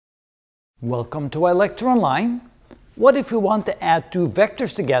Welcome to iLecture Online. What if we want to add two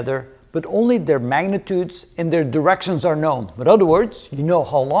vectors together, but only their magnitudes and their directions are known? In other words, you know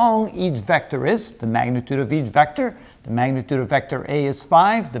how long each vector is, the magnitude of each vector. The magnitude of vector A is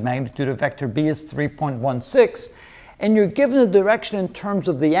 5, the magnitude of vector B is 3.16, and you're given a direction in terms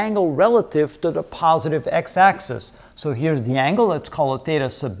of the angle relative to the positive x-axis. So here's the angle, let's call it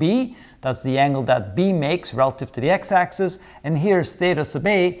theta sub B. That's the angle that B makes relative to the x-axis, and here's theta sub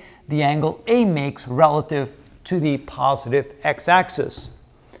A, the angle A makes relative to the positive x-axis.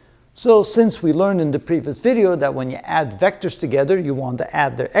 So since we learned in the previous video that when you add vectors together, you want to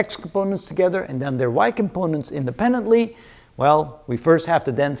add their x components together and then their y components independently, well, we first have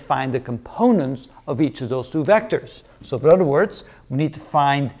to then find the components of each of those two vectors. So in other words, we need to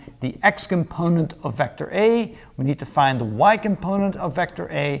find the x component of vector A, we need to find the y component of vector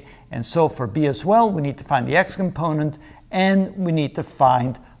A, and so for B as well, we need to find the x component and we need to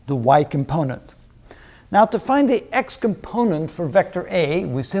find the y component. Now to find the x component for vector A,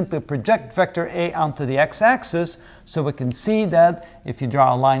 we simply project vector A onto the x-axis, so we can see that if you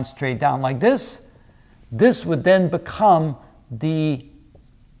draw a line straight down like this, this would then become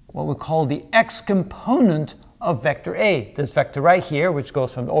what we call the x component of vector A. This vector right here, which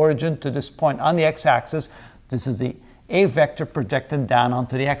goes from the origin to this point on the x-axis, this is the A vector projected down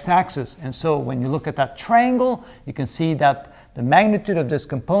onto the x-axis. And so when you look at that triangle, you can see that the magnitude of this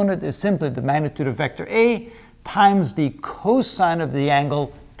component is simply the magnitude of vector A times the cosine of the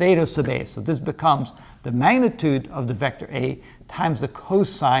angle theta sub A. So this becomes the magnitude of the vector A times the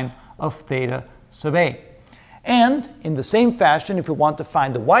cosine of theta sub A. And in the same fashion, if we want to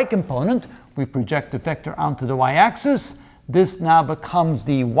find the y component, we project the vector onto the y-axis. This now becomes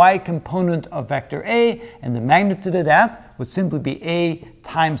the y component of vector A, and the magnitude of that would simply be A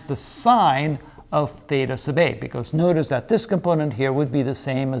times the sine of theta sub A, because notice that this component here would be the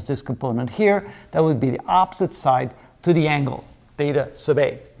same as this component here. That would be the opposite side to the angle, theta sub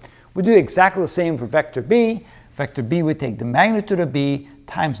A. We do exactly the same for vector B. Vector B would take the magnitude of B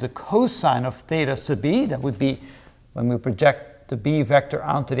times the cosine of theta sub B. That would be, when we project the B vector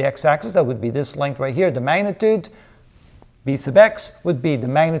onto the x-axis, that would be this length right here, the magnitude. B sub x would be the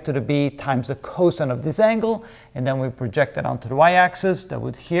magnitude of B times the cosine of this angle, and then we project that onto the y-axis. That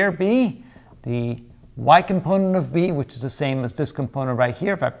would here be the y component of B, which is the same as this component right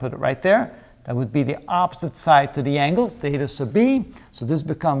here. If I put it right there, that would be the opposite side to the angle, theta sub B. So this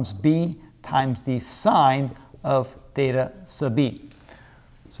becomes B times the sine of theta sub B.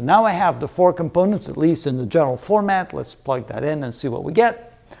 So now I have the four components, at least in the general format. Let's plug that in and see what we get.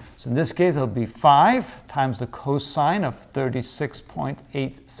 So in this case, it'll be 5 times the cosine of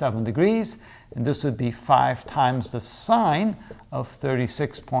 36.87 degrees. And this would be 5 times the sine of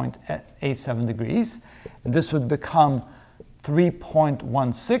 36.87 degrees. And this would become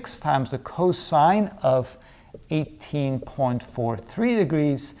 3.16 times the cosine of 18.43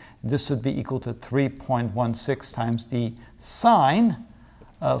 degrees. This would be equal to 3.16 times the sine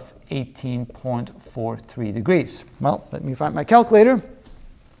of 18.43 degrees. Well, let me find my calculator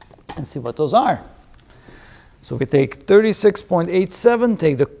and see what those are. So we take 36.87,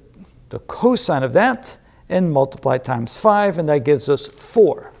 take the cosine of that, and multiply times 5, and that gives us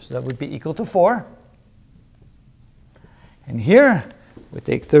 4. So that would be equal to 4. And here, we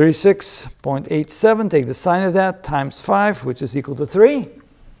take 36.87, take the sine of that, times 5, which is equal to 3.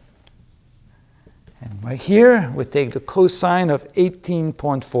 And right here, we take the cosine of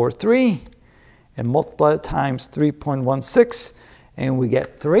 18.43, and multiply it times 3.16, and we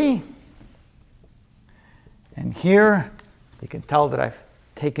get 3. And here, you can tell that I've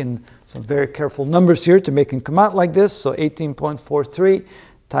taken some very careful numbers here to make them come out like this. So 18.43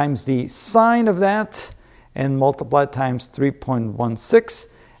 times the sine of that and multiply times 3.16,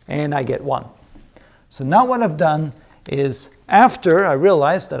 and I get 1. So now what I've done is, after I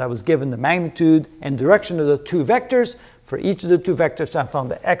realized that I was given the magnitude and direction of the two vectors, for each of the two vectors I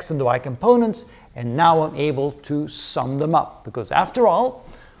found the x and the y components, and now I'm able to sum them up. Because after all,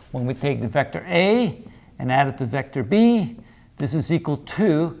 when we take the vector A and add it to vector B, this is equal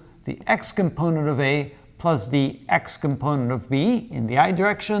to the x component of A plus the x component of B in the I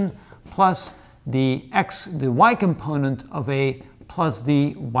direction, plus the y component of A plus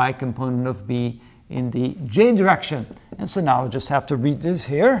the y component of B in the j direction. And so now I just have to read this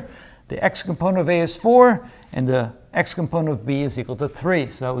here. The x component of A is 4, and the x component of B is equal to 3.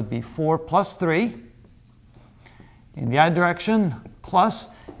 So that would be 4 plus 3 in the I direction, plus,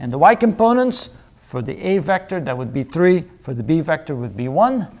 and the y components, for the A vector, that would be 3. For the B vector, would be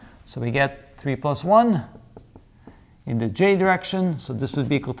 1. So we get 3 plus 1 in the j direction. So this would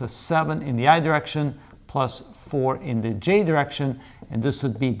be equal to 7 in the I direction, plus 4 in the j direction. and this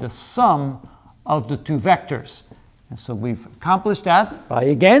would be the sum of the two vectors. And so we've accomplished that by,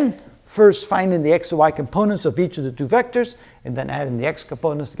 again, first finding the x and y components of each of the two vectors, and then adding the x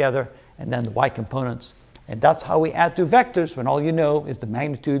components together, and then the y components. And that's how we add two vectors when all you know is the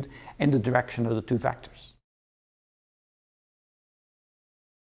magnitude and the direction of the two vectors.